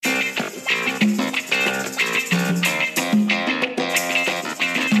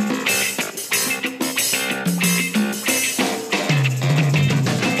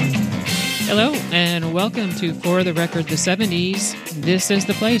welcome to For the Record the 70s. This is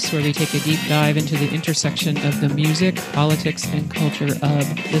the place where we take a deep dive into the intersection of the music, politics, and culture of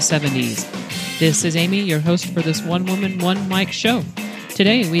the 70s. This is Amy, your host for this one-woman, one-mic show.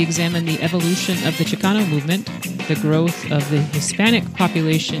 Today, we examine the evolution of the Chicano movement, the growth of the Hispanic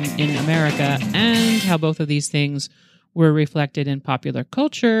population in America, and how both of these things were reflected in popular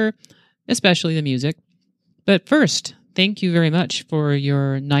culture, especially the music. But first, thank you very much for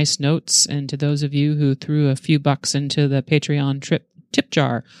your nice notes, and to those of you who threw a few bucks into the Patreon tip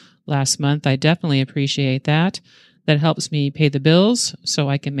jar last month. I definitely appreciate that. That helps me pay the bills so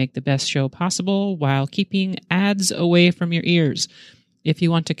I can make the best show possible while keeping ads away from your ears. If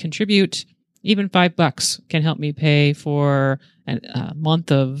you want to contribute, even $5 can help me pay for a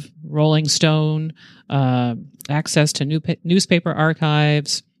month of Rolling Stone, access to newspaper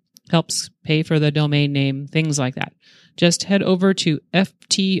archives, helps pay for the domain name, things like that. Just head over to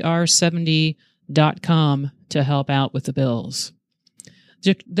ftr70.com to help out with the bills.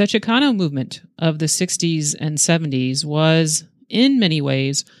 The Chicano movement of the 60s and 70s was, in many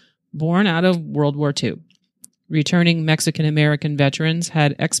ways, born out of World War II. Returning Mexican-American veterans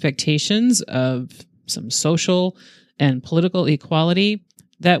had expectations of some social and political equality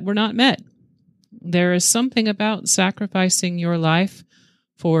that were not met. There is something about sacrificing your life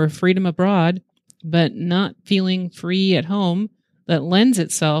for freedom abroad, but not feeling free at home, that lends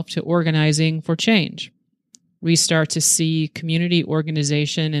itself to organizing for change. We start to see community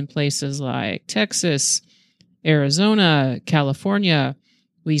organization in places like Texas, Arizona, California.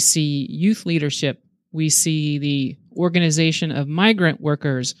 We see youth leadership. We see the organization of migrant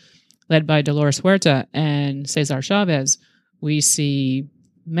workers led by Dolores Huerta and Cesar Chavez. We see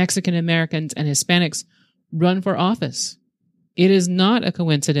Mexican Americans and Hispanics run for office. It is not a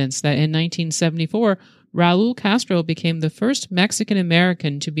coincidence that in 1974, Raul Castro became the first Mexican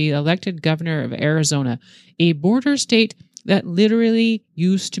American to be elected governor of Arizona, a border state that literally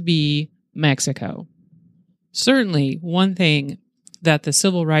used to be Mexico. Certainly, one thing that the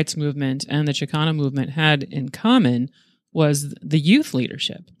civil rights movement and the Chicano movement had in common was the youth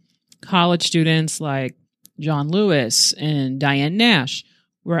leadership. College students like John Lewis and Diane Nash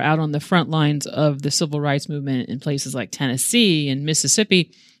were out on the front lines of the civil rights movement in places like Tennessee and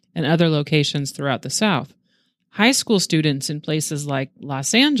Mississippi and other locations throughout the South. High school students in places like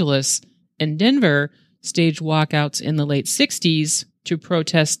Los Angeles and Denver staged walkouts in the late 60s to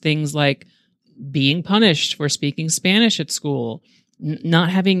protest things like being punished for speaking Spanish at school,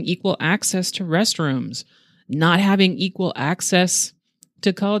 not having equal access to restrooms, not having equal access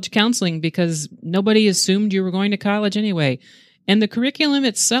to college counseling because nobody assumed you were going to college anyway, and the curriculum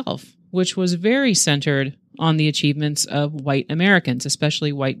itself, which was very centered on the achievements of white Americans,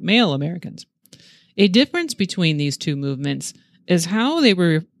 especially white male Americans. A difference between these two movements is how they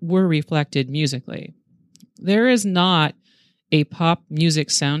were reflected musically. There is not a pop music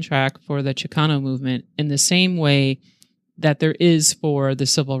soundtrack for the Chicano movement in the same way that there is for the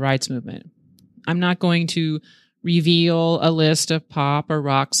civil rights movement. I'm not going to reveal a list of pop or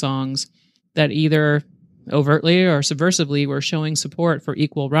rock songs that either overtly or subversively were showing support for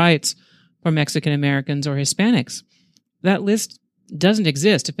equal rights for Mexican Americans or Hispanics. That list doesn't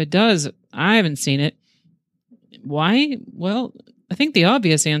exist. If it does, I haven't seen it. Why? Well, I think the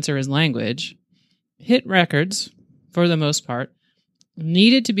obvious answer is language. Hit records, for the most part,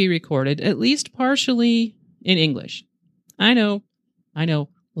 needed to be recorded at least partially in English. I know,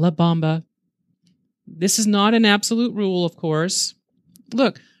 La Bamba. This is not an absolute rule, of course.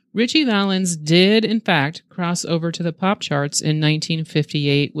 Look, Ritchie Valens did, in fact, cross over to the pop charts in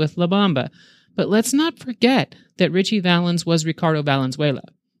 1958 with La Bamba. But let's not forget that Ritchie Valens was Ricardo Valenzuela.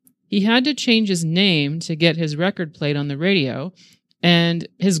 He had to change his name to get his record played on the radio, and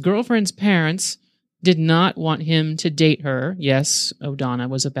his girlfriend's parents did not want him to date her. Yes, O'Donna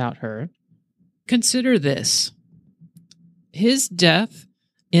was about her. Consider this. His death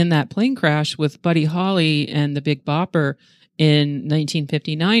in that plane crash with Buddy Holly and the Big Bopper in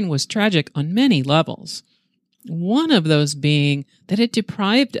 1959 was tragic on many levels. One of those being that it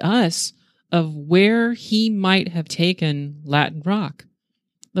deprived us of where he might have taken Latin rock.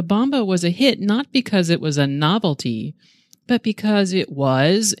 La Bamba was a hit not because it was a novelty, but because it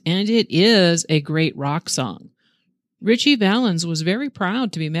was, and it is, a great rock song. Ritchie Valens was very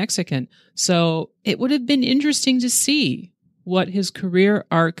proud to be Mexican, so it would have been interesting to see what his career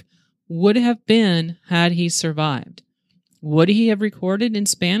arc would have been had he survived. Would he have recorded in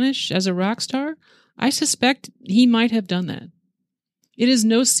Spanish as a rock star? I suspect he might have done that. It is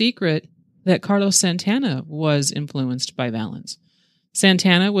no secret that Carlos Santana was influenced by Valens.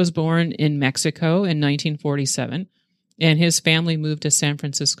 Santana was born in Mexico in 1947, and his family moved to San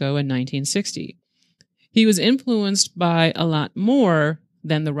Francisco in 1960. He was influenced by a lot more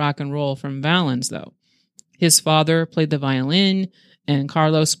than the rock and roll from Valens, though. His father played the violin, and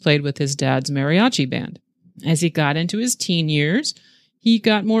Carlos played with his dad's mariachi band. As he got into his teen years, he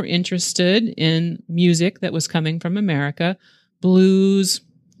got more interested in music that was coming from America, blues,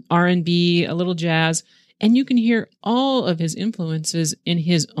 R&B, a little jazz, and you can hear all of his influences in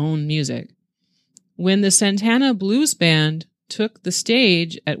his own music. When the Santana Blues Band took the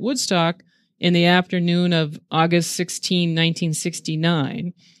stage at Woodstock in the afternoon of August 16,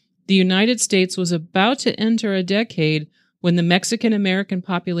 1969, the United States was about to enter a decade when the Mexican-American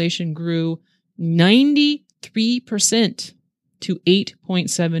population grew 93% to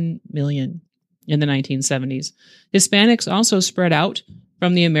 8.7 million in the 1970s. Hispanics also spread out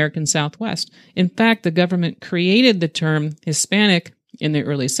from the American Southwest. In fact, the government created the term Hispanic in the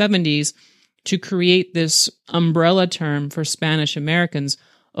early 70s to create this umbrella term for Spanish Americans,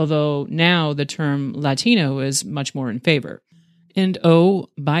 although now the term Latino is much more in favor. And oh,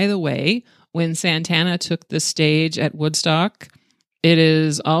 by the way, when Santana took the stage at Woodstock, it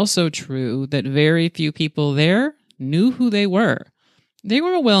is also true that very few people there knew who they were. They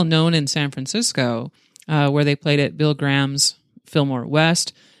were well known in San Francisco, where they played at Bill Graham's Fillmore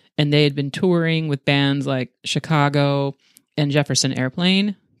West, and they had been touring with bands like Chicago and Jefferson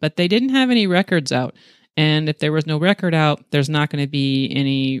Airplane, but they didn't have any records out. And if there was no record out, there's not going to be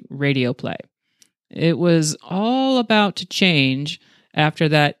any radio play. It was all about to change after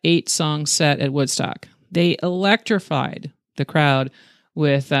that 8-song set at Woodstock. They electrified the crowd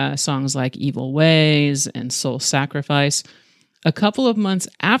with songs like Evil Ways and Soul Sacrifice. A couple of months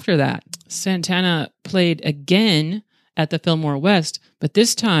after that, Santana played again at the Fillmore West, but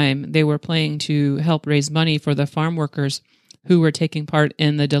this time they were playing to help raise money for the farm workers who were taking part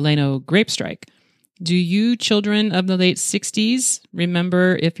in the Delano grape strike. Do you children of the late 60s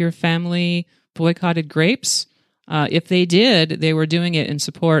remember if your family boycotted grapes? If they did, they were doing it in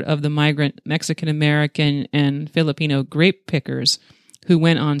support of the migrant Mexican-American and Filipino grape pickers who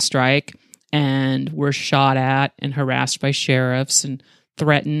went on strike and were shot at and harassed by sheriffs and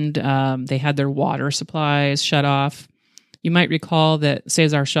threatened. They had their water supplies shut off. You might recall that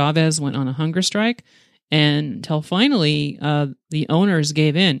Cesar Chavez went on a hunger strike until finally the owners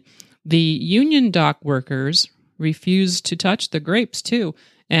gave in. The union dock workers refused to touch the grapes too.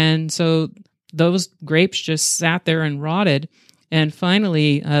 And so those grapes just sat there and rotted. And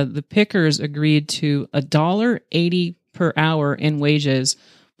finally, the pickers agreed to $1.80 per hour in wages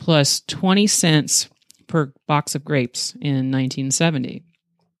plus 20 cents per box of grapes in 1970.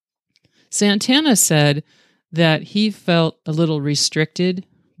 Santana said that he felt a little restricted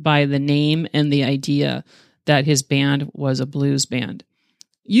by the name and the idea that his band was a blues band.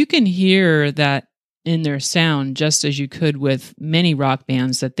 You can hear that in their sound just as you could with many rock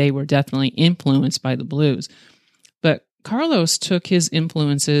bands, that they were definitely influenced by the blues. But Carlos took his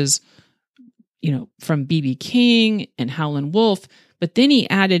influences, from B.B. King and Howlin' Wolf, but then he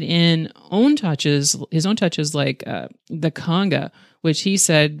added in his own touches like the conga, which he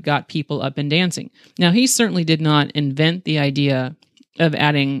said got people up and dancing. Now, he certainly did not invent the idea of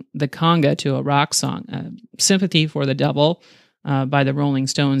adding the conga to a rock song. Sympathy for the Devil by the Rolling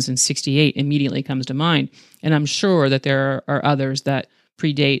Stones in 1968 immediately comes to mind, and I'm sure that there are others that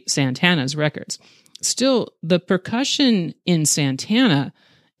predate Santana's records. Still, the percussion in Santana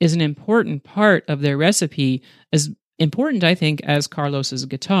is an important part of their recipe, as important, I think, as Carlos's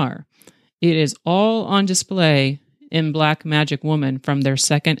guitar. It is all on display in Black Magic Woman from their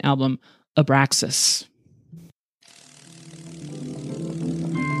second album, Abraxas.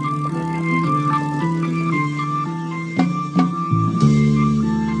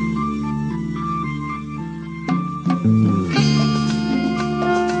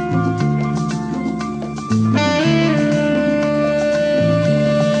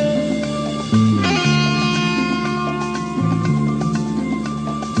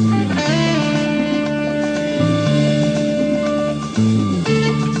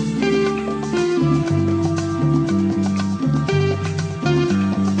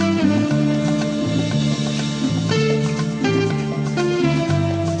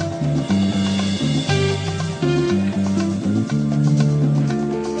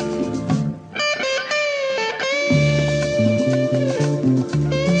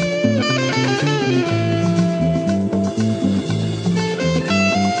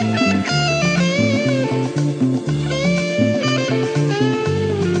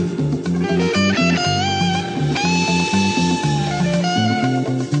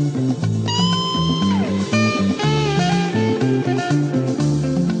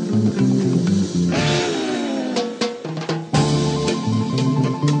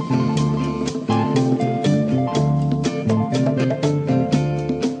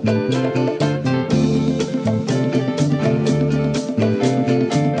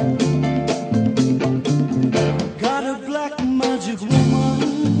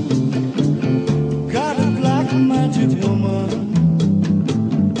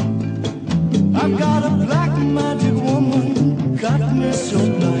 got a black magic woman, got me so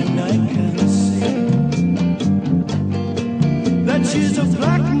blind I can't see that she's a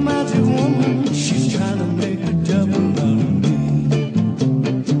black magic woman. She's trying to make a devil out of me.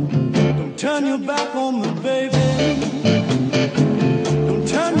 Don't turn your back on me, baby. Don't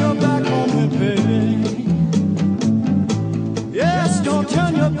turn your back on me, baby. Yes, don't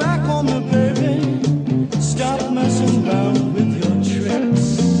turn your back on me, baby. Stop messing around with your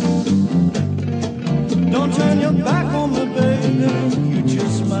tricks. Don't turn your back on me, baby. You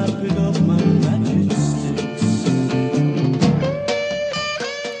just might pick up my magic sticks.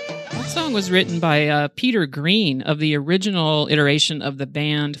 That song was written by Peter Green of the original iteration of the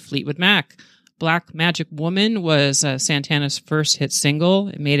band Fleetwood Mac. Black Magic Woman was Santana's first hit single.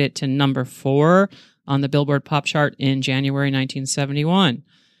 It made it to number 4 on the Billboard Pop Chart in January 1971.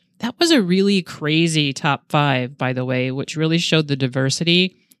 That was a really crazy top 5, by the way, which really showed the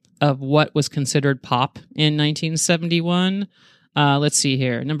diversity of what was considered pop in 1971. Let's see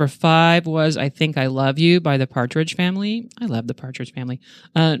here. Number 5 was I Think I Love You by the Partridge Family. I love the Partridge Family.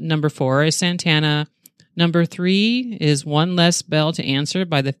 Number 4 is Santana. Number 3 is One Less Bell to Answer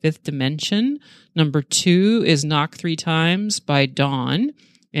by the Fifth Dimension. Number 2 is Knock 3 Times by Dawn.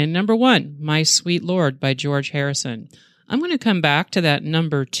 And number 1, My Sweet Lord by George Harrison. I'm going to come back to that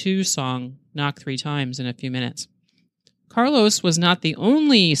number 2 song, Knock 3 Times, in a few minutes. Carlos was not the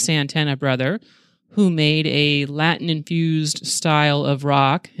only Santana brother who made a Latin-infused style of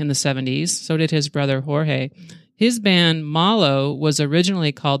rock in the 70s. So did his brother Jorge. His band Malo was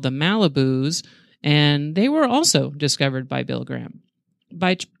originally called the Malibus, and they were also discovered by Bill Graham.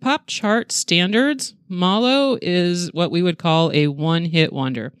 By pop chart standards, Malo is what we would call a one-hit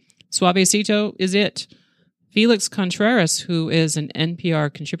wonder. Suavecito is it. Felix Contreras, who is an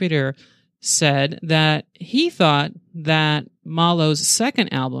NPR contributor, said that he thought that Malo's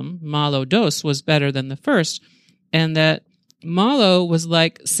second album, Malo Dos, was better than the first, and that Malo was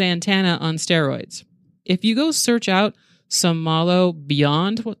like Santana on steroids. If you go search out some Malo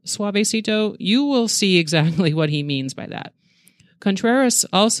beyond Suavecito, you will see exactly what he means by that. Contreras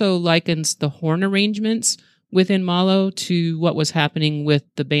also likens the horn arrangements within Malo to what was happening with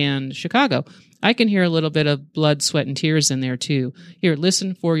the band Chicago. I can hear a little bit of blood, sweat, and tears in there too. Here,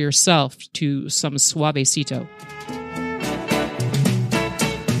 listen for yourself to some Suavecito.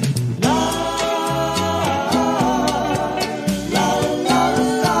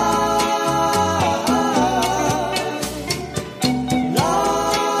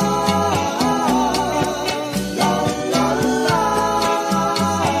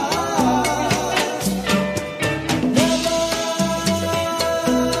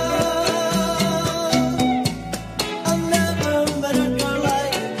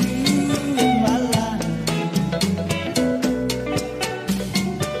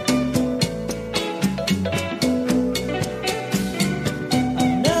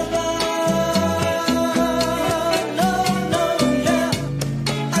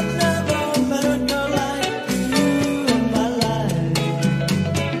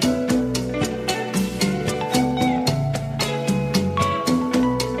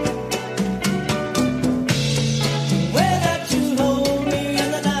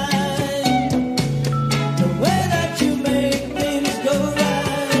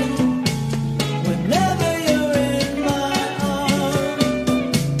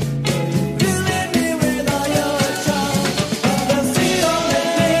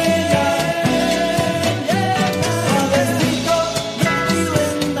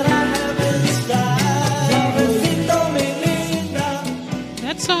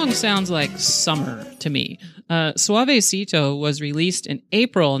 Sounds like summer to me. Suavecito was released in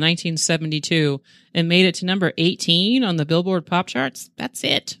April 1972 and made it to number 18 on the Billboard Pop Charts. That's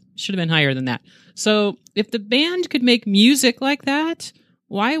it. Should have been higher than that. So if the band could make music like that,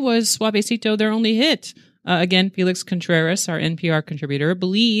 why was Suavecito their only hit? Again, Felix Contreras, our NPR contributor,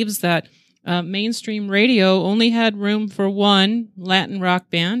 believes that mainstream radio only had room for one Latin rock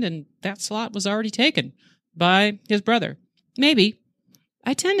band, and that slot was already taken by his brother. Maybe.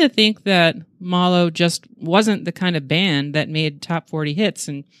 I tend to think that Malo just wasn't the kind of band that made top 40 hits.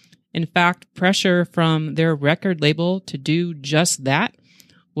 And in fact, pressure from their record label to do just that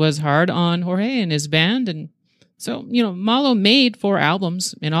was hard on Jorge and his band. And so, Malo made 4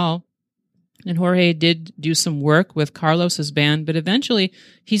 albums in all. And Jorge did do some work with Carlos's band, but eventually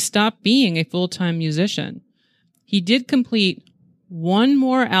he stopped being a full-time musician. He did complete one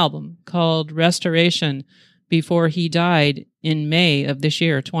more album called Restoration before he died in May of this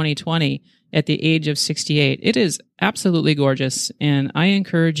year, 2020, at the age of 68. It is absolutely gorgeous, and I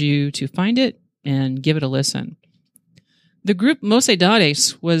encourage you to find it and give it a listen. The group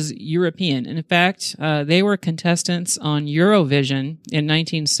Mocedades was European. In fact, they were contestants on Eurovision in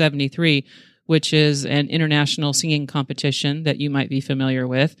 1973, which is an international singing competition that you might be familiar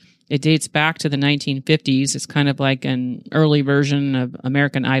with. It dates back to the 1950s. It's kind of like an early version of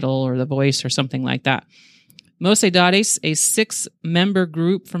American Idol or The Voice or something like that. Mocedades, a 6-member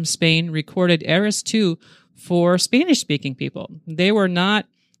group from Spain, recorded Eres Tú for Spanish-speaking people. They were not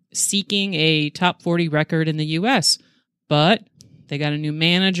seeking a top 40 record in the U.S., but they got a new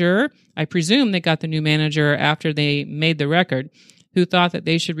manager. I presume they got the new manager after they made the record, who thought that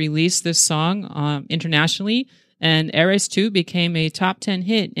they should release this song internationally, and Eres Tú became a top 10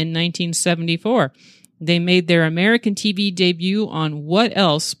 hit in 1974. They made their American TV debut on What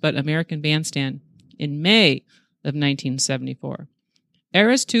Else But American Bandstand in May of 1974.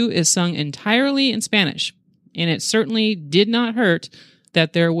 Eres Tú is sung entirely in Spanish, and it certainly did not hurt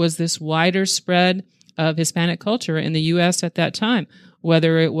that there was this wider spread of Hispanic culture in the U.S. at that time,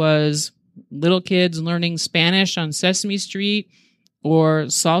 whether it was little kids learning Spanish on Sesame Street or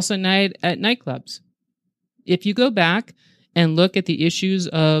salsa night at nightclubs. If you go back and look at the issues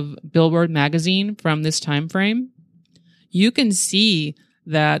of Billboard magazine from this time frame, you can see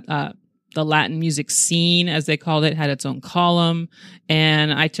that the Latin music scene, as they called it, had its own column.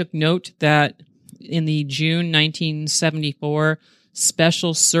 And I took note that in the June 1974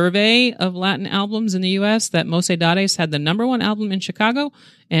 special survey of Latin albums in the U.S., that Mocedades had the #1 album in Chicago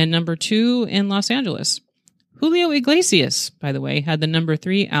and #2 in Los Angeles. Julio Iglesias, by the way, had the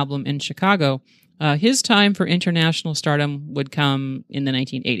 #3 album in Chicago. His time for international stardom would come in the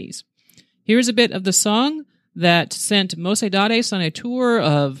 1980s. Here's a bit of the song that sent Mocedades on a tour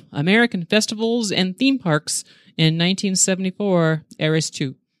of American festivals and theme parks in 1974, Eres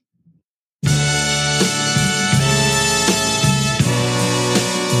Tú.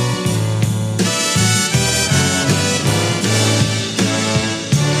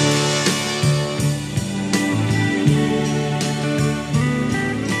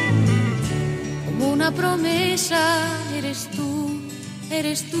 Una promesa eres tú,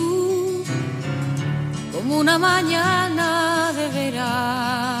 como una mañana de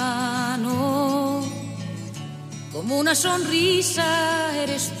verano, como una sonrisa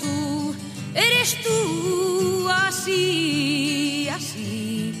eres tú, así,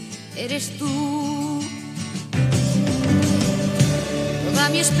 así, eres tú. Toda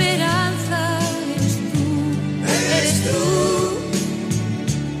mi esperanza eres tú.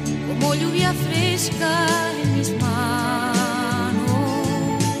 Como lluvia fresca en mis manos,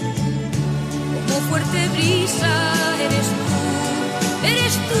 como fuerte brisa eres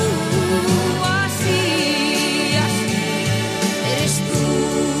tú, así, así, eres tú.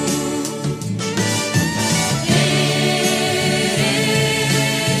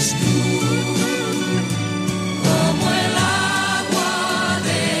 Eres tú, como el agua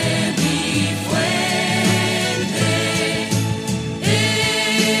de mi fuente.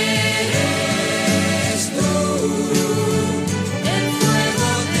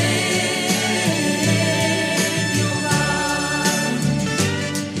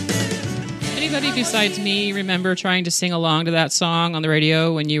 Besides me, remember trying to sing along to that song on the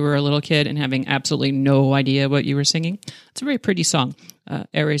radio when you were a little kid and having absolutely no idea what you were singing? It's a very pretty song,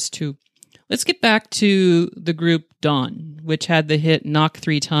 Eres Tú. Let's get back to the group Dawn, which had the hit Knock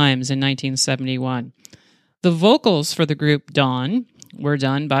 3 Times in 1971. The vocals for the group Dawn were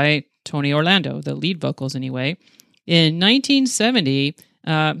done by Tony Orlando, the lead vocals anyway. In 1970,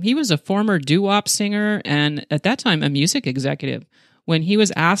 he was a former doo-wop singer and at that time a music executive when he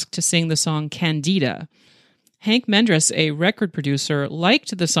was asked to sing the song Candida. Hank Mendres, a record producer,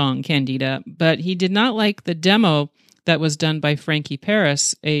 liked the song Candida, but he did not like the demo that was done by Frankie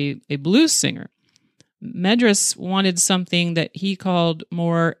Paris, a blues singer. Mendres wanted something that he called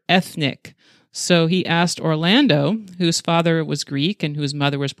more ethnic, so he asked Orlando, whose father was Greek and whose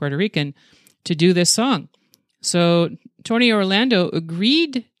mother was Puerto Rican, to do this song. So Tony Orlando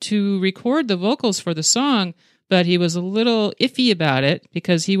agreed to record the vocals for the song, but he was a little iffy about it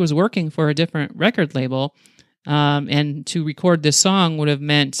because he was working for a different record label. And to record this song would have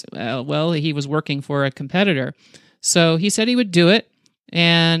meant, he was working for a competitor. So he said he would do it,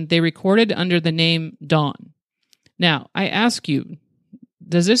 and they recorded under the name Dawn. Now, I ask you,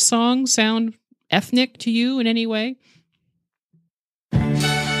 does this song sound ethnic to you in any way?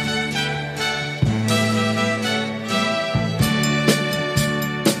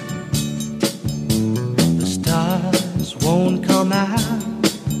 Won't come out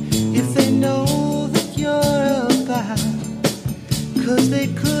if they know that you're about, 'cause they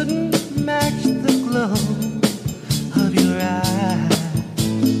couldn't match the glow of your eyes.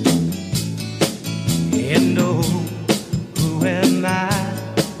 And oh,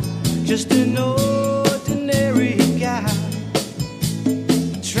 just an ordinary guy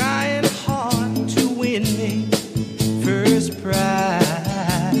trying hard to win me first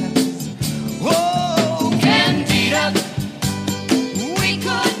prize. Oh, Candida, we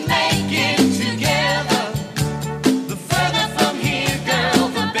could make it together. The further from here, girl,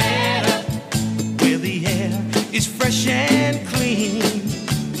 the better. Where the air is fresh and clean.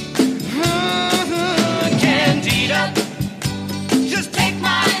 Candida, just take my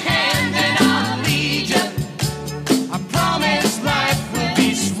hand and I'll lead you. I promise life will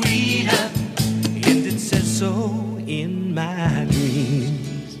be sweeter, and it says so in my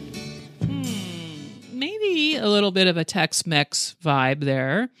dreams. Maybe a little bit of a Tex-Mex vibe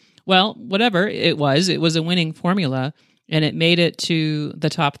there. Well, whatever it was a winning formula, and it made it to the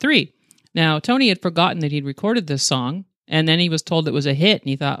top 3. Now, Tony had forgotten that he'd recorded this song, and then he was told it was a hit, and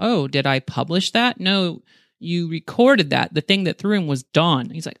he thought, oh, did I publish that? No, you recorded that. The thing that threw him was Dawn.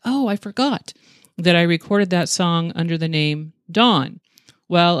 He's like, oh, I forgot that I recorded that song under the name Dawn.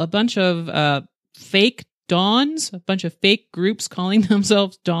 Well, a bunch of fake Dawns, a bunch of fake groups calling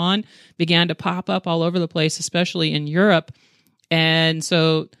themselves Dawn began to pop up all over the place, especially in Europe. And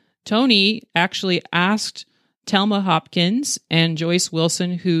so Tony actually asked Thelma Hopkins and Joyce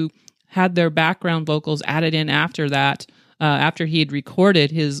Wilson, who had their background vocals added in after that, after he had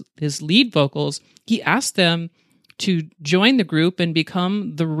recorded his lead vocals, he asked them to join the group and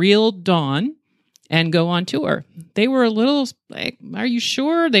become the real Dawn and go on tour. They were a little like, are you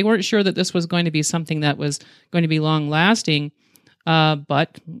sure? They weren't sure that this was going to be something that was going to be long-lasting,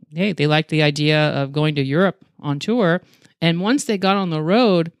 but hey, they liked the idea of going to Europe on tour. And once they got on the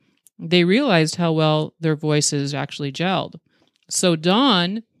road, they realized how well their voices actually gelled. So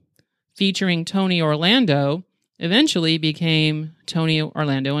Dawn, featuring Tony Orlando, eventually became Tony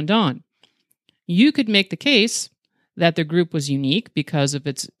Orlando and Dawn. You could make the case that the group was unique because of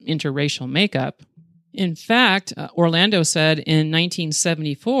its interracial makeup. In fact, Orlando said in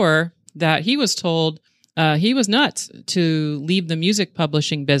 1974 that he was told he was nuts to leave the music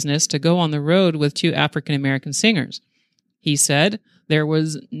publishing business to go on the road with 2 African-American singers. He said there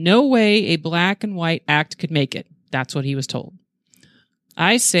was no way a black and white act could make it. That's what he was told.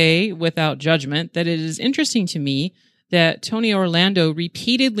 I say, without judgment, that it is interesting to me that Tony Orlando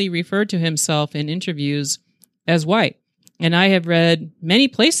repeatedly referred to himself in interviews as white. And I have read many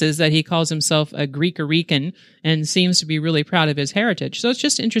places that he calls himself a Greek-Rican and seems to be really proud of his heritage. So it's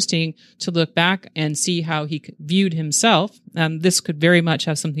just interesting to look back and see how he viewed himself. This could very much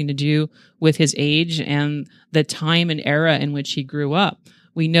have something to do with his age and the time and era in which he grew up.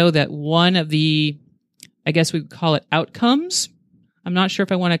 We know that one of the, I guess we would call it outcomes, I'm not sure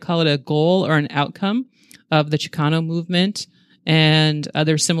if I want to call it a goal or an outcome of the Chicano movement and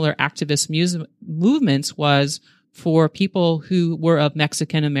other similar activist movements was for people who were of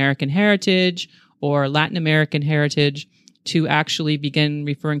Mexican American heritage or Latin American heritage to actually begin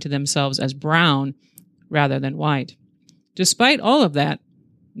referring to themselves as brown rather than white. Despite all of that,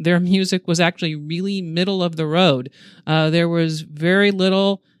 their music was actually really middle of the road. There was very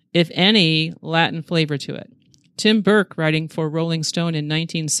little, if any, Latin flavor to it. Tim Burke, writing for Rolling Stone in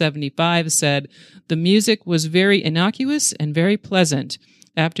 1975, said, "The music was very innocuous and very pleasant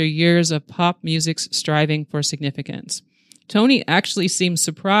after years of pop music's striving for significance." Tony actually seemed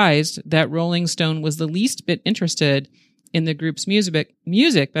surprised that Rolling Stone was the least bit interested in the group's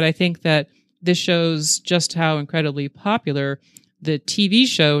music, but I think that this shows just how incredibly popular the TV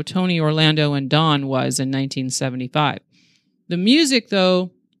show Tony Orlando and Dawn was in 1975. The music,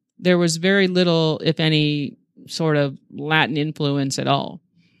 though, there was very little, if any, sort of Latin influence at all.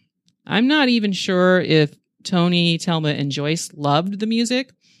 I'm not even sure if Tony, Thelma, and Joyce loved the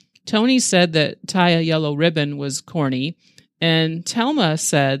music. Tony said that Tie a Yellow Ribbon was corny, and Thelma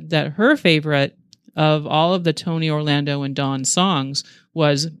said that her favorite of all of the Tony Orlando and Dawn songs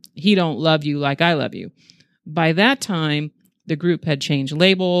was He Don't Love You Like I Love You. By that time, the group had changed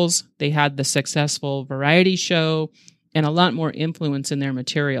labels, they had the successful variety show, and a lot more influence in their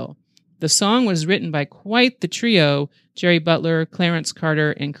material. The song was written by quite the trio, Jerry Butler, Clarence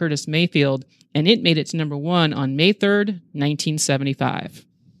Carter, and Curtis Mayfield, and it made it to number 1 on May 3rd, 1975.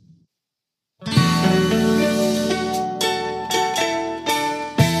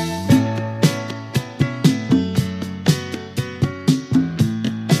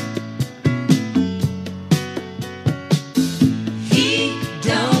 He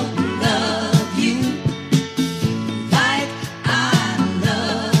don't love you like I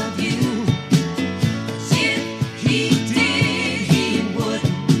love you. If he did, he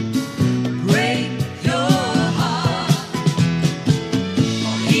wouldn't break your heart.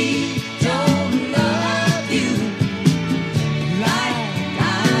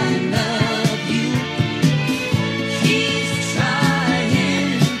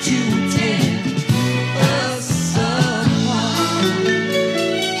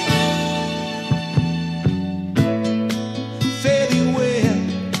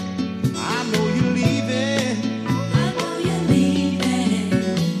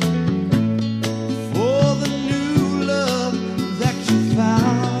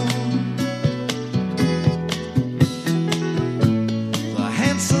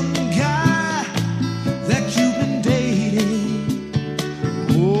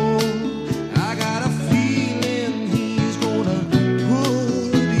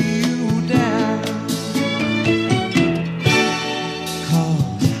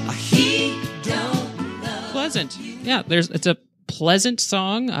 pleasant. Yeah, it's a pleasant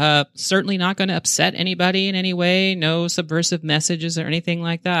song. Certainly not going to upset anybody in any way. No subversive messages or anything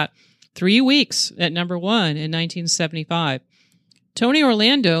like that. 3 weeks at number 1 in 1975. Tony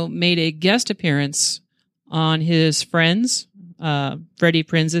Orlando made a guest appearance on his Friends, Freddie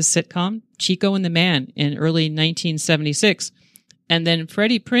Prinz's sitcom, Chico and the Man, in early 1976. And then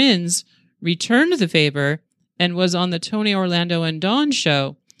Freddie Prinz returned the favor and was on the Tony Orlando and Dawn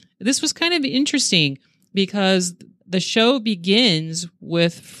show. This was kind of interesting because the show begins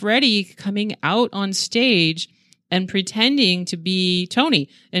with Freddie coming out on stage and pretending to be Tony.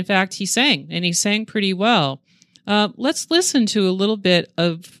 In fact, he sang, and he sang pretty well. Let's listen to a little bit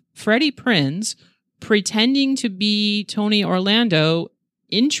of Freddie Prinz pretending to be Tony Orlando,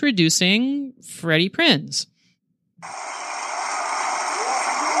 introducing Freddie Prinz.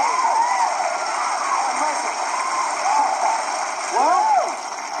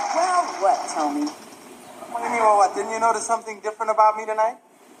 Well, what, Tony? What do you mean, well, what? Didn't you notice something different about me tonight?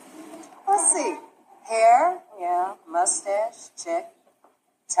 Let's see. Hair, yeah. Mustache, check.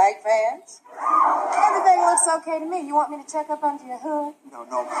 Tight pants. Everything looks okay to me. You want me to check up under your hood? No.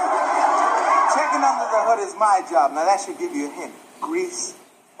 Checking under the hood is my job. Now, that should give you a hint. Grease,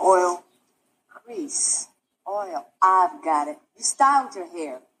 oil. Grease, oil. I've got it. You styled your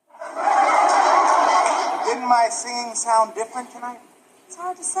hair. Didn't my singing sound different tonight? It's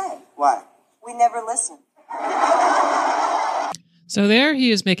hard to say. Why? We never listen. So there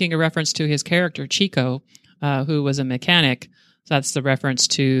he is making a reference to his character, Chico, who was a mechanic. So that's the reference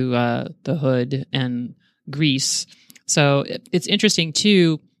to the hood and grease. So it's interesting,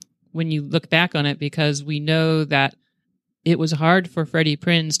 too, when you look back on it, because we know that it was hard for Freddie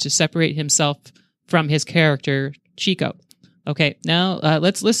Prinz to separate himself from his character, Chico. Okay, now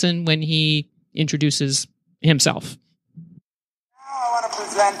let's listen when he introduces himself. Now I want to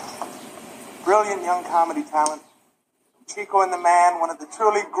present brilliant young comedy talent, Chico and the Man, one of the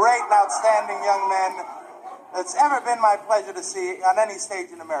truly great and outstanding young men that's ever been my pleasure to see on any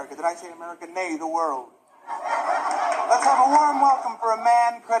stage in America. Did I say America? Nay, the world. Let's have a warm welcome for a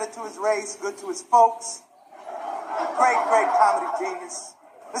man, credit to his race, good to his folks, great comedy genius,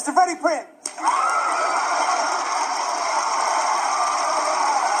 Mr. Freddie Prinz.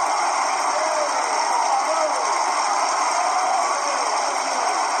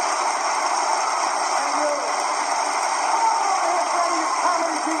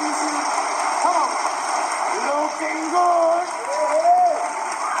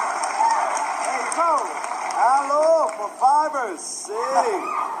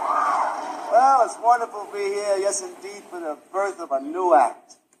 Well, it's wonderful to be here, yes indeed, for the birth of a new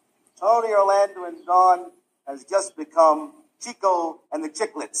act. Tony Orlando and Dawn has just become Chico and the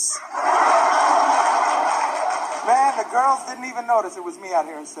Chicklets. Man, the girls didn't even notice it was me out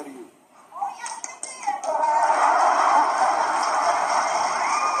here instead of you.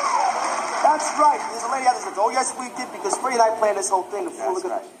 That's right. There's a lady out there says, oh, yes, we did, because Freddie and I planned this whole thing. That's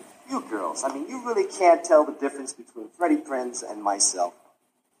right. You girls, I mean, you really can't tell the difference between Freddie Prinz and myself.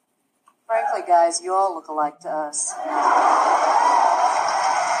 Frankly, guys, you all look alike to us.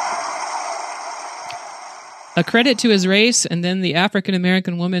 A credit to his race, and then the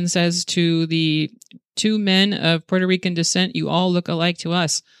African-American woman says to the two men of Puerto Rican descent, you all look alike to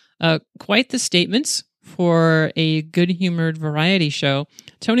us. Quite the statements for a good-humored variety show.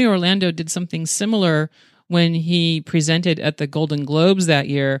 Tony Orlando did something similar when he presented at the Golden Globes that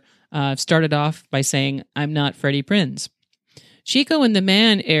year. Started off by saying, I'm not Freddie Prinz. Chico and the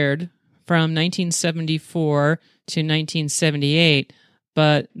Man aired from 1974 to 1978,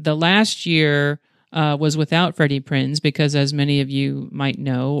 but the last year was without Freddie Prinz because, as many of you might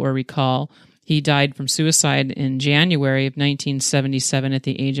know or recall, he died from suicide in January of 1977 at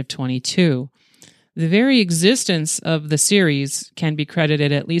the age of 22. The very existence of the series can be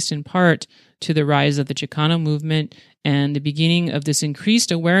credited, at least in part, to the rise of the Chicano movement and the beginning of this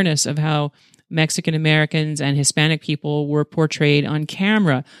increased awareness of how Mexican Americans and Hispanic people were portrayed on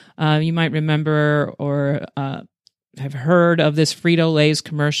camera. You might remember or have heard of this Frito-Lay's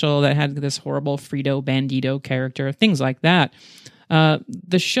commercial that had this horrible Frito Bandito character, things like that.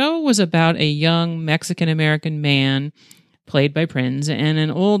 The show was about a young Mexican American man played by Prinz and an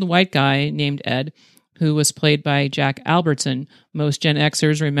old white guy named Ed, who was played by Jack Albertson. Most Gen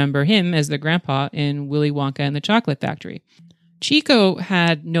Xers remember him as the grandpa in Willy Wonka and the Chocolate Factory. Chico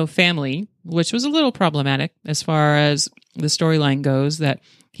had no family, which was a little problematic as far as the storyline goes, that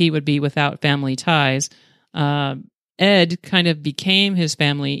he would be without family ties. Ed kind of became his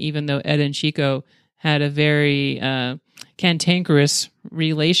family, even though Ed and Chico had a very cantankerous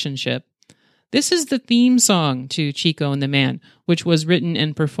relationship. This is the theme song to Chico and the Man, which was written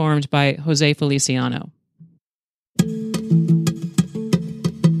and performed by Jose Feliciano.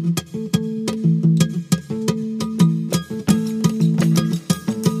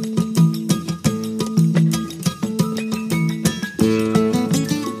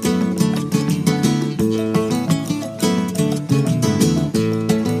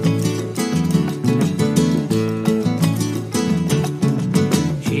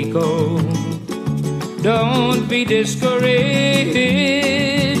 be discouraged.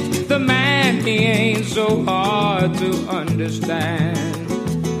 The man, he ain't so hard to understand.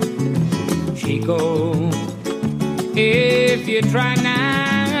 Chico, if you try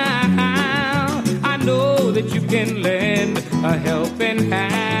now, I know that you can lend a helping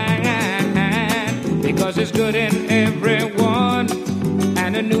hand, because it's good in everyone,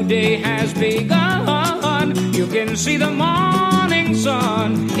 and a new day has begun. You can see the morning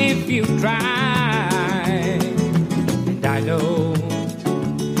sun if you try, and I know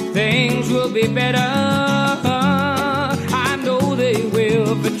things will be better. I know they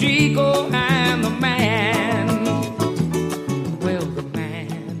will for Chico and the man. Well, the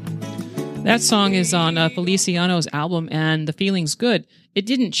man. That song is on Feliciano's album, and The Feeling's Good. It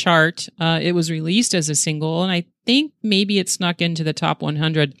didn't chart. It was released as a single, and I think maybe it snuck into the top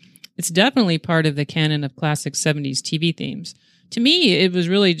 100. It's definitely part of the canon of classic 70s TV themes. To me, it was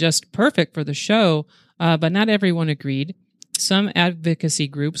really just perfect for the show, but not everyone agreed. Some advocacy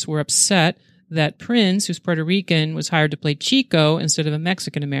groups were upset that Prince, who's Puerto Rican, was hired to play Chico instead of a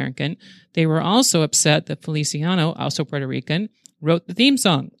Mexican-American. They were also upset that Feliciano, also Puerto Rican, wrote the theme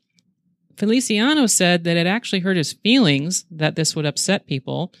song. Feliciano said that it actually hurt his feelings that this would upset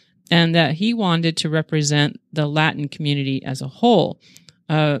people, and that he wanted to represent the Latin community as a whole.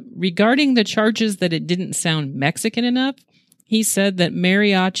 Regarding the charges that it didn't sound Mexican enough, he said that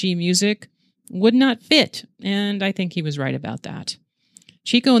mariachi music would not fit, and I think he was right about that.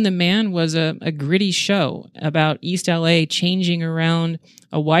 Chico and the Man was a gritty show about East LA changing around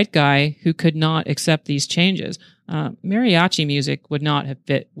a white guy who could not accept these changes. Mariachi music would not have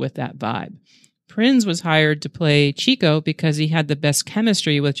fit with that vibe. Prinz was hired to play Chico because he had the best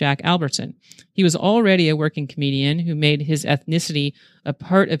chemistry with Jack Albertson. He was already a working comedian who made his ethnicity a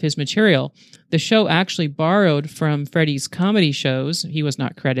part of his material. The show actually borrowed from Freddie's comedy shows, he was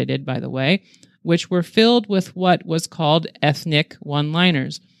not credited, by the way, which were filled with what was called ethnic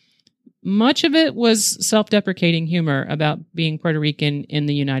one-liners. Much of it was self-deprecating humor about being Puerto Rican in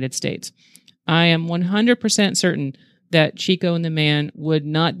the United States. I am 100% certain that Chico and the Man would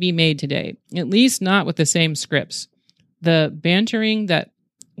not be made today, at least not with the same scripts. The bantering that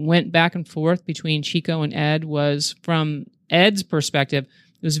went back and forth between Chico and Ed was, from Ed's perspective,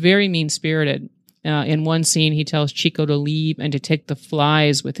 it was very mean-spirited. In one scene, he tells Chico to leave and to take the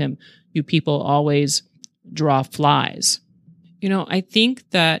flies with him. You people always draw flies. You know, I think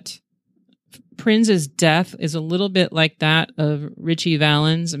that Prince's death is a little bit like that of Ritchie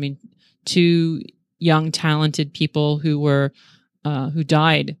Valens. I mean, two young, talented people who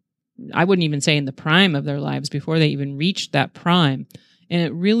died, I wouldn't even say in the prime of their lives, before they even reached that prime. And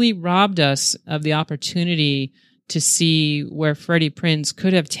it really robbed us of the opportunity to see where Freddie Prinze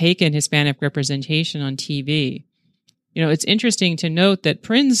could have taken Hispanic representation on TV. You know, it's interesting to note that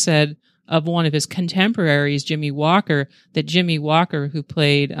Prinze said of one of his contemporaries, Jimmy Walker, that Jimmy Walker, who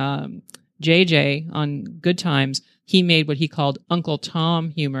played JJ on Good Times, he made what he called Uncle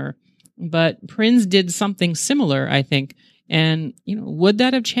Tom humor. But Prinze did something similar, I think. And, you know, would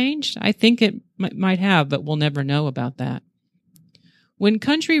that have changed? I think it might have, but we'll never know about that. When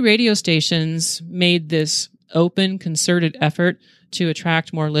country radio stations made this open, concerted effort to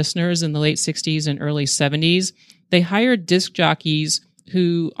attract more listeners in the late 60s and early 70s, they hired disc jockeys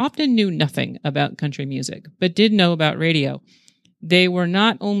who often knew nothing about country music, but did know about radio. They were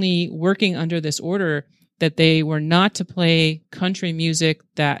not only working under this order that they were not to play country music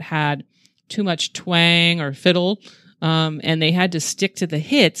that had too much twang or fiddle, and they had to stick to the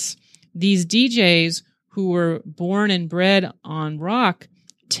hits. These DJs who were born and bred on rock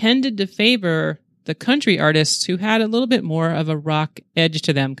tended to favor the country artists who had a little bit more of a rock edge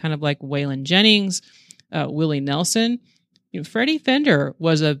to them, kind of like Waylon Jennings, Willie Nelson. You know, Freddie Fender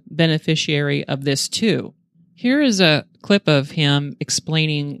was a beneficiary of this too. Here is a clip of him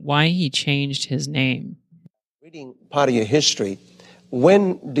explaining why he changed his name. Reading part of your history,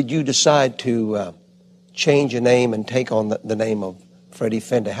 when did you decide to change your name and take on the name of Freddie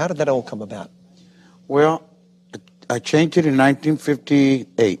Fender? How did that all come about? Well, I changed it in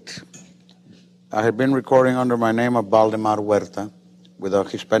 1958. I had been recording under my name of Valdemar Huerta with a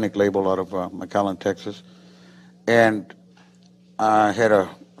Hispanic label out of McAllen, Texas. And I had a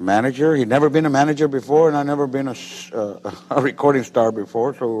manager. He'd never been a manager before, and I'd never been a recording star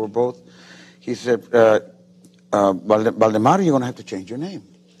before, so we were both. He said, Valdemar, you're going to have to change your name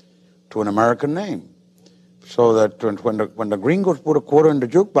to an American name so that when the gringos put a quarter in the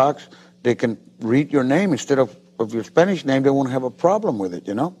jukebox, they can read your name instead of your Spanish name. They won't have a problem with it,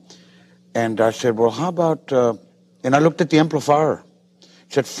 you know. And I said, well, how about, and I looked at the amplifier. It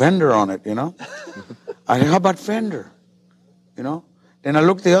said Fender on it, you know. I said, how about Fender, you know. Then I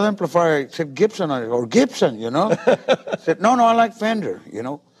looked at the other amplifier, it said Gibson on it, or Gibson, you know. I said, no, I like Fender, you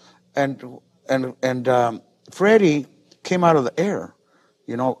know. And Freddie came out of the air.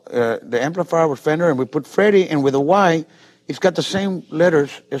 You know, the amplifier was Fender, and we put Freddie, and with a Y, it's got the same letters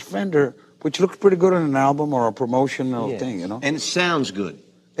as Fender, which looks pretty good on an album or a promotional thing, you know. And it sounds good.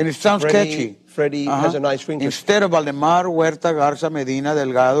 And it sounds catchy. Freddie has a nice ring. Instead of Valdemar Huerta Garza Medina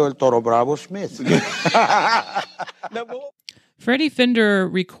Delgado El Toro Bravo Smith. Freddie Fender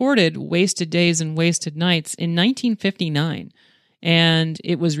recorded Wasted Days and Wasted Nights in 1959, and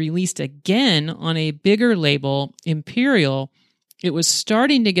it was released again on a bigger label, Imperial. It was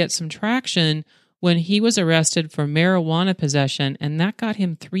starting to get some traction when he was arrested for marijuana possession, and that got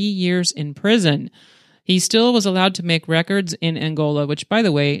him 3 years in prison. He still was allowed to make records in Angola, which, by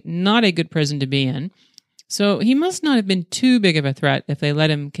the way, not a good prison to be in. So he must not have been too big of a threat if they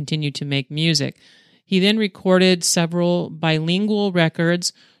let him continue to make music. He then recorded several bilingual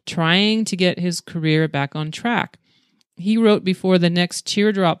records, trying to get his career back on track. He wrote Before the Next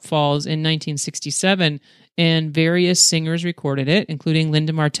Teardrop Falls in 1967, and various singers recorded it, including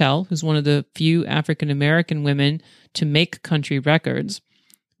Linda Martell, who's one of the few African-American women to make country records.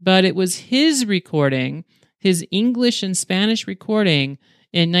 But it was his recording, his English and Spanish recording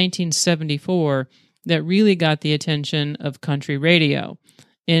in 1974, that really got the attention of country radio.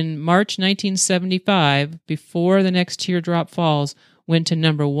 In March 1975, Before the Next Teardrop Falls went to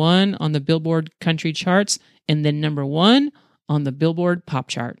number 1 on the Billboard Country charts and then number 1 on the Billboard Pop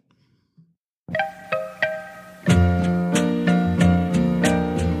chart.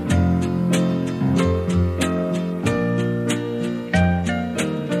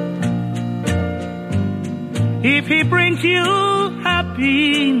 If he brings you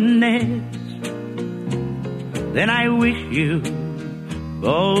happiness, then I wish you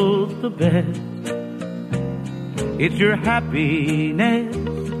both the best. It's your happiness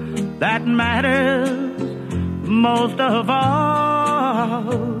that matters most of all.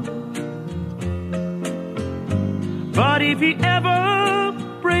 But if he ever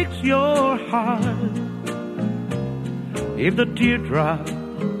breaks your heart, if the teardrop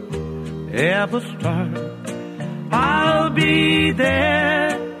ever starts, I'll be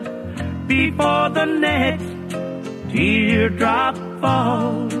there before the next teardrop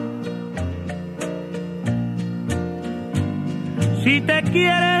falls. Si te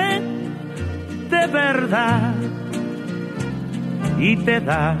quiere de verdad y te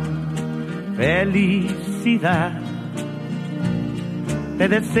da felicidad, te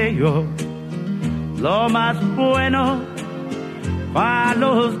deseo lo más bueno para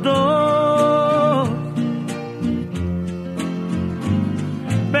los dos.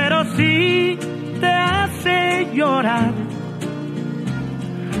 Pero si te hace llorar,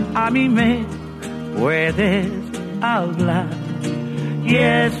 a mí me puedes hablar y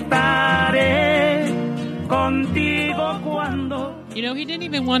estaré contigo cuando... You know, he didn't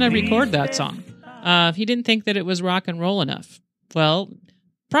even want to record that song. He didn't think that it was rock and roll enough. Well,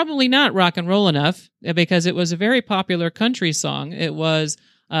 probably not rock and roll enough, because it was a very popular country song. It was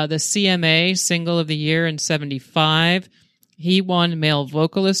the CMA Single of the Year in 75. He won Male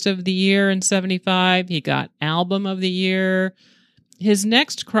Vocalist of the Year in 75. He got Album of the Year. His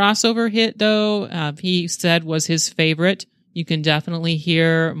next crossover hit, though, he said was his favorite. You can definitely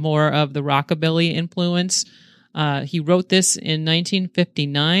hear more of the rockabilly influence. He wrote this in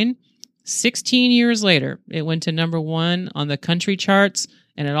 1959. 16 years later, it went to number 1 on the country charts,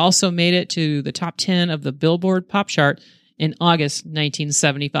 and it also made it to the top 10 of the Billboard Pop chart in August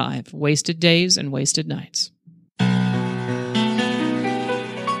 1975. Wasted Days and Wasted Nights.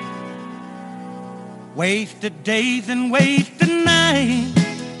 Wasted days and wasted nights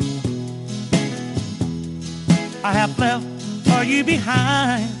I have left for you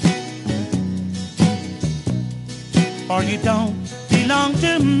behind, for you don't belong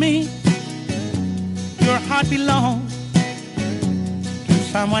to me. Your heart belongs to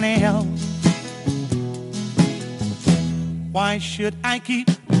someone else. Why should I keep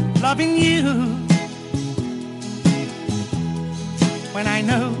loving you when I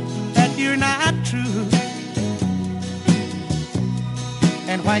know that you're not true?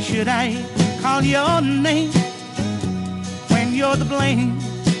 And why should I call your name when you're the blame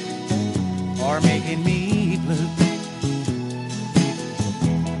for making me blue?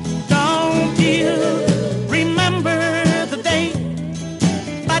 Don't you remember the day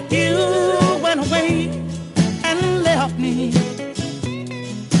that you went away and left me?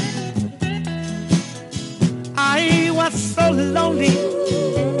 I was so lonely,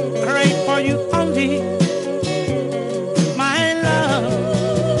 prayed for you only, my love.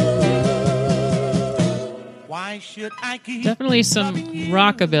 Why should I Definitely some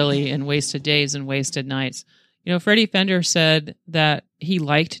rockabilly in Wasted Days and Wasted Nights. You know, Freddie Fender said that he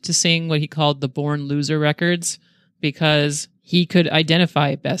liked to sing what he called the Born Loser records because he could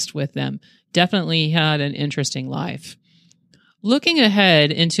identify best with them. Definitely had an interesting life. Looking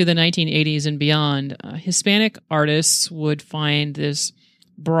ahead into the 1980s and beyond, Hispanic artists would find this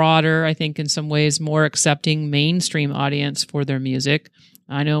broader, I think in some ways more accepting mainstream audience for their music.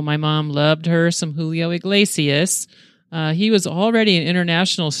 I know my mom loved her some Julio Iglesias. He was already an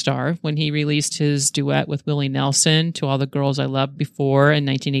international star when he released his duet with Willie Nelson, To All the Girls I Loved Before, in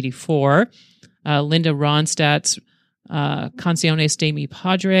 1984. Linda Ronstadt's Canciones de mi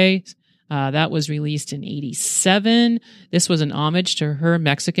Padre, that was released in 87. This was an homage to her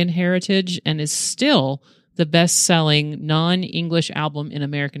Mexican heritage and is still the best-selling non-English album in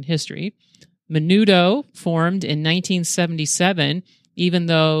American history. Menudo formed in 1977, even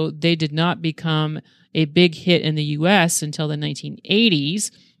though they did not become a big hit in the U.S. until the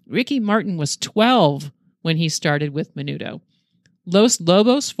 1980s. Ricky Martin was 12 when he started with Menudo. Los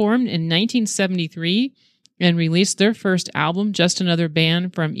Lobos formed in 1973 and released their first album, Just Another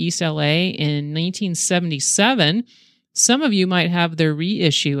Band from East LA, in 1977. Some of you might have their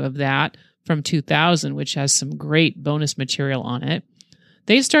reissue of that from 2000, which has some great bonus material on it.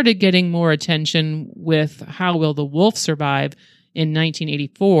 They started getting more attention with How Will the Wolf Survive in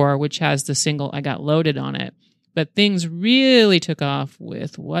 1984, which has the single I Got Loaded on it. But things really took off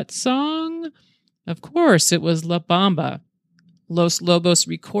with what song? Of course, it was La Bamba. Los Lobos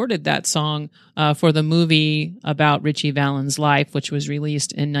recorded that song for the movie about Richie Valens' life, which was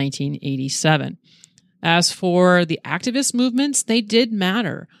released in 1987. As for the activist movements, they did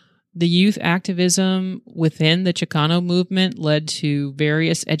matter. The youth activism within the Chicano movement led to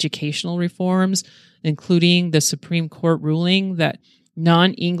various educational reforms, including the Supreme Court ruling that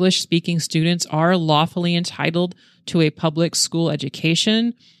non-English speaking students are lawfully entitled to a public school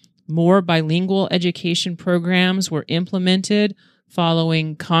education. More bilingual education programs were implemented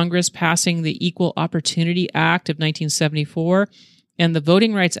following Congress passing the Equal Opportunity Act of 1974, and the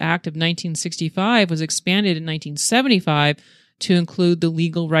Voting Rights Act of 1965 was expanded in 1975 to include the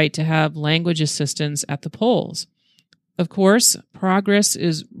legal right to have language assistance at the polls. Of course, progress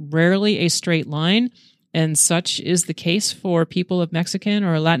is rarely a straight line, and such is the case for people of Mexican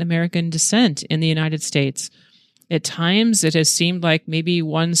or Latin American descent in the United States. At times, it has seemed like maybe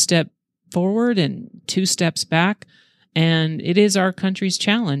one step forward and two steps back, and it is our country's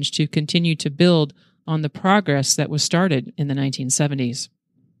challenge to continue to build on the progress that was started in the 1970s.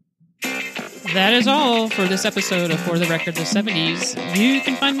 That is all for this episode of For the Record the 70s. You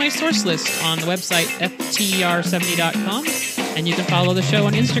can find my source list on the website ftr70.com, and you can follow the show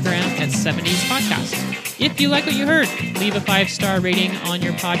on Instagram at 70s Podcast. If you like what you heard, leave a 5-star rating on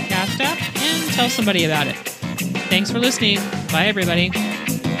your podcast app and tell somebody about it. Thanks for listening. Bye, everybody.